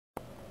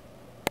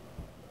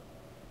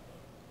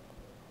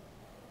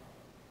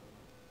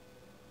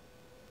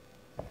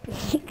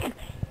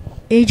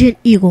Agent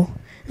Eagle,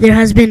 there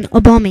has been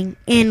a bombing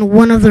in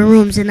one of the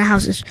rooms in the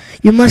houses.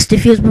 You must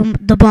defuse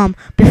the bomb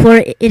before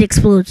it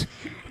explodes.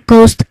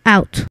 Ghost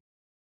out.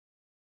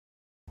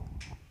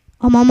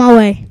 I'm on my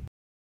way.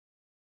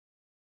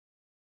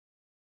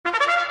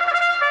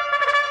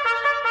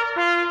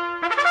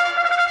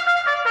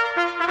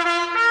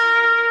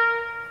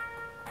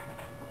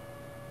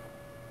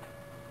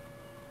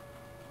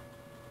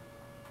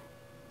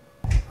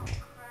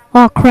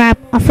 Oh crap,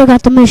 I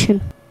forgot the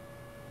mission.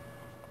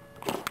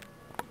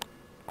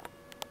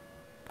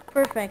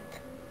 Perfect.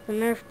 The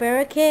Nerf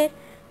barricade,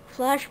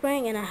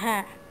 flashbang, and a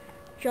hat.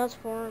 Just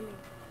for me.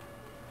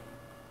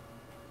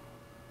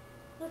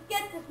 Let's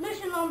get this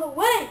mission on the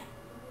way!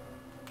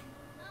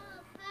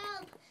 Help,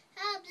 help,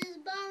 help, there's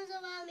bombs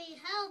around me.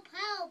 Help,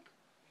 help,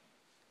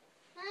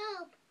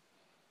 help.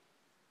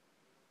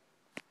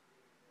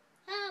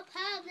 Help,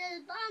 help,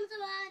 there's bombs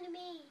around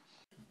me.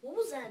 What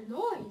was that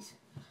noise?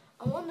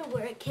 I wonder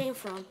where it came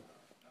from.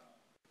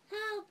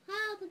 Help,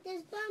 help,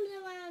 there's bombs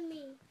around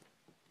me.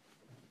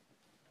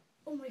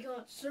 Oh my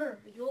god, sir,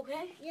 are you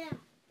okay? Yeah.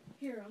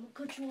 Here, I'm gonna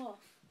cut you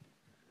off.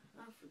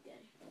 I forget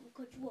it. I'm gonna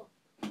cut you off.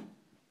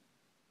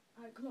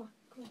 Alright, come on,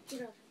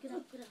 get up, get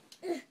up, get up.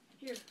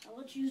 Here, I'll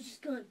let you use this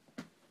gun.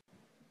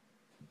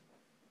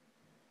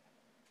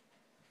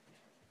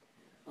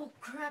 Oh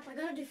crap, I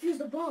gotta defuse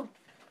the bomb.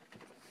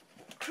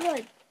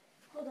 Crud.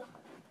 Hold on.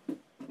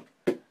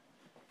 I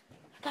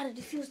gotta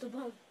defuse the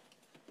bomb.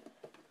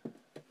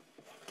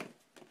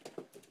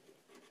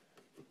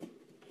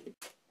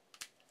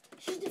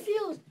 She's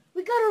defused.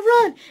 We gotta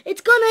run.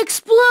 It's gonna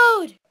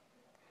explode.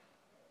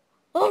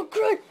 Oh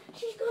crud,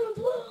 she's gonna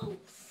blow.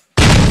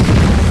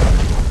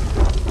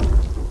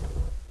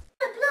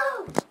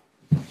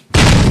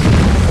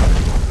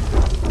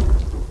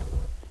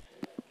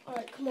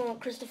 Alright, come on,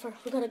 Christopher.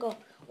 We gotta go.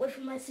 Wait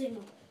for my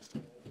signal.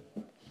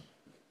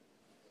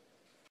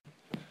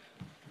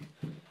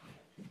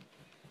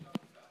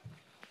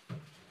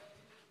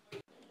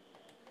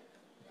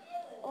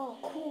 Oh,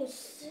 cool,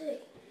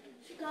 sick.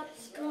 She got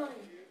this gun.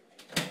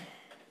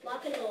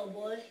 Lock and load,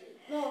 boy.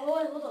 No,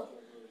 wait, hold on.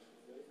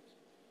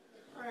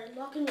 Alright,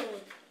 lock and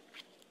load.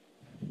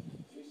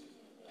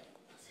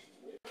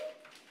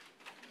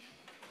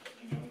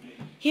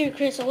 Here,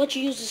 Chris, I'll let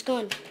you use this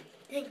gun.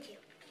 Thank you.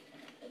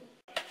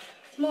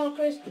 Come on,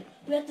 Chris.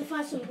 We have to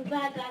find some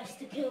bad guys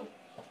to kill.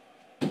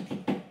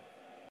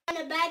 On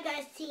the bad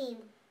guys team.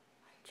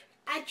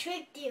 I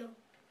tricked you.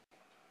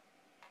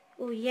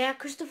 Oh, yeah,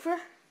 Christopher?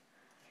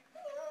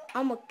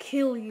 I'ma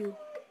kill you.